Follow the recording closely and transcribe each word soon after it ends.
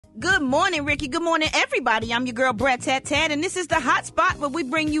Good morning, Rickey. Good morning, everybody. I'm your girl, Brett Tat Tat, and this is the hot spot where we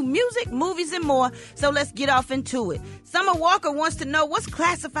bring you music, movies, and more. So let's get off into it. Summer Walker wants to know what's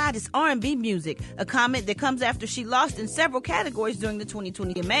classified as R&B music, a comment that comes after she lost in several categories during the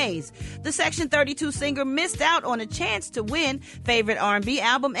 2020 VMAs. The Section 32 singer missed out on a chance to win Favorite R&B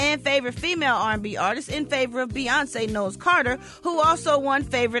Album and Favorite Female R&B Artist in favor of Beyonce Knowles Carter, who also won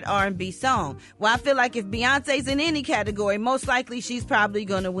Favorite R&B Song. Well, I feel like if Beyonce's in any category, most likely she's probably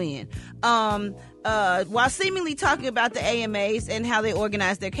going to win. While seemingly talking about the AMAs and how they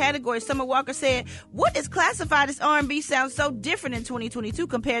organize their categories, Summer Walker said, "What is classified as R&B sounds so different in 2022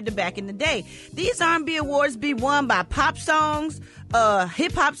 compared to back in the day. These R&B awards be won by pop songs,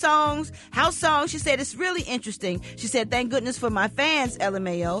 hip-hop songs, house songs." She said, "It's really interesting." She said, "Thank goodness for my fans,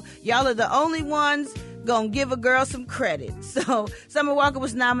 LMAO. Y'all are the only ones gonna give a girl some credit." So Summer Walker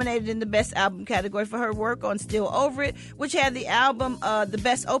was nominated in the Best Album category for her work on Still Over It, which had the album the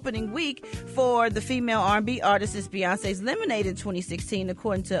best opening week for the female R&B artist since Beyonce's Lemonade in 2016,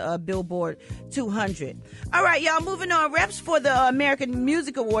 according to Billboard 200. All right, y'all, moving on. Reps for the American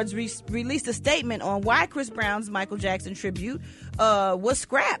Music Awards released a statement on why Chris Brown's Michael Jackson tribute was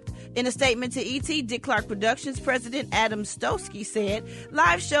scrapped. In a statement to ET, Dick Clark Productions president Adam Stosky said,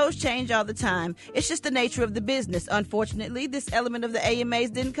 "Live shows change all the time. It's just the nature of the business. Unfortunately, this element of the AMAs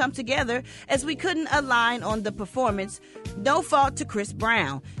didn't come together as we couldn't align on the performance. No fault to Chris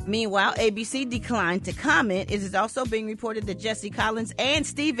Brown." Meanwhile, ABC declined to comment. It is also being reported that Jesse Collins and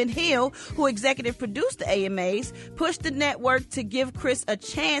Stephen Hill, who executive produced the AMAs, pushed the network to give Chris a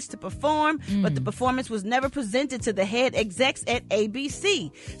chance to perform, but the performance was never presented to the head execs at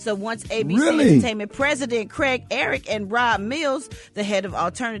ABC. So once ABC Entertainment president Craig Eric and Rob Mills, the head of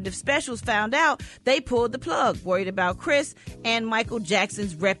alternative specials, found out, they pulled the plug, worried about Chris and Michael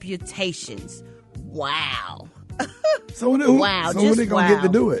Jackson's reputations. Wow. So when are they going to get to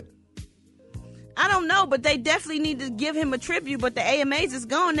do it? I don't know, but they definitely need to give him a tribute. But the AMAs is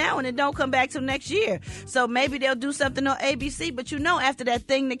gone now, and it don't come back till next year. So maybe they'll do something on ABC. But after that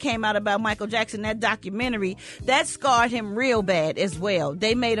thing that came out about Michael Jackson, that documentary, that scarred him real bad as well.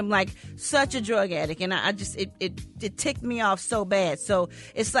 They made him like such a drug addict, and it ticked me off so bad. So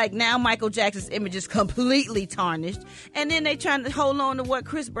it's like now Michael Jackson's image is completely tarnished, and then they trying to hold on to what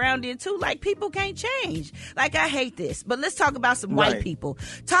Chris Brown did too. Like, people can't change. Like, I hate this. But let's talk about some white people.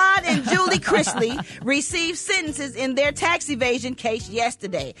 Todd and Julie Chrisley received sentences in their tax evasion case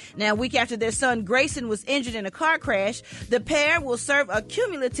yesterday. Now, a week after their son Grayson was injured in a car crash, the pair will serve a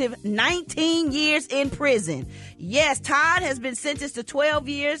cumulative 19 years in prison. Yes, Todd has been sentenced to 12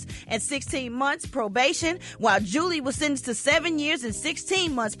 years and 16 months probation, while Julie was sentenced to 7 years and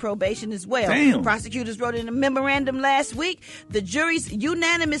 16 months probation as well. Damn. Prosecutors wrote in a memorandum last week, the jury's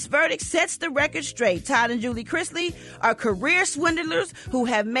unanimous verdict sets the record straight. Todd and Julie Chrisley are career swindlers who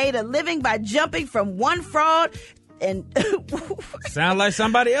have made a living by jumping from one fraud and sound like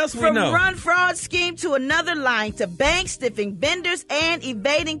somebody else we know. From one fraud scheme to another, lying to banks, stiffing vendors, and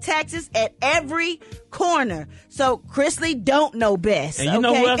evading taxes at every corner. So Chrisley don't know best. And you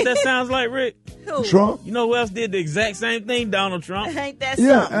know who else that sounds like, Rick? Who? Trump. You know who else did the exact same thing? Donald Trump. Ain't that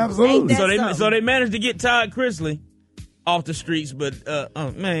Yeah, something? absolutely. Ain't that So they managed to get Todd Chrisley off the streets, but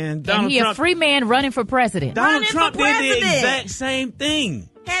man, Donald and he Trump, a free man running for president. Donald Running Trump for did the president. exact same thing.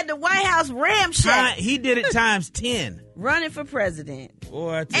 Had the White House ramshacked. He did it times 10. Running for president.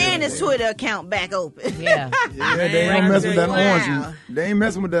 Boy, I tell And you his what. Twitter account back open. Yeah. Yeah, they ain't messing with that Wow. orange one. They ain't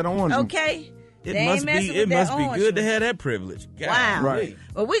messing with that orange one. Okay. It They ain't must messing be. with It that must be orange good to one. have that privilege. God, Wow. Right.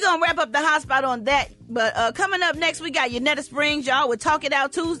 Well, we're going to wrap up the hot spot on that. But coming up next, we got Yanetta Springs, y'all, with Talk It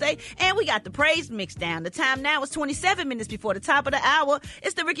Out Tuesday. And we got the praise mix down. The time now is 27 minutes before the top of the hour.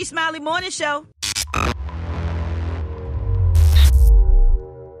 It's the Rickey Smiley Morning Show.